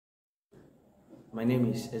My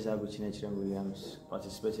name is Ezeagu Chinecherem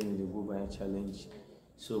participating in the Go Buy Challenge.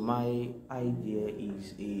 So my idea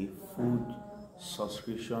is a food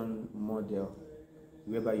subscription model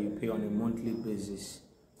whereby you pay on a monthly basis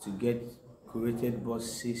to get curated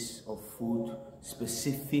boxes of food,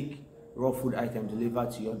 specific raw food items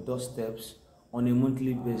delivered to your doorsteps on a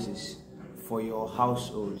monthly basis for your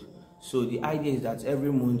household. So the idea is that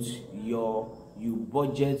every month you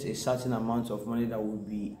budget a certain amount of money that will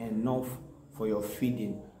be enough for your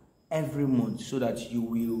feeding every month, so that you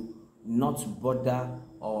will not bother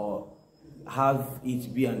or have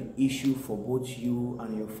it be an issue for both you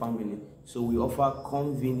and your family. So we offer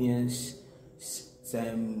convenience,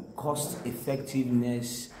 cost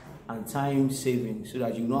effectiveness and time saving, so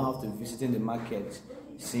that you don't have to visit in the market,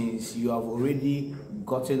 since you have already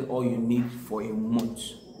gotten all you need for a month.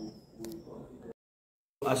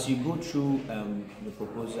 As you go through the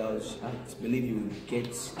proposals, I believe you will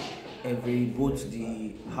get both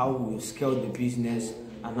the how we scale the business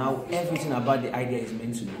and how everything about the idea is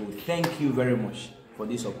meant to go. Thank you very much for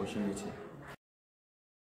this opportunity.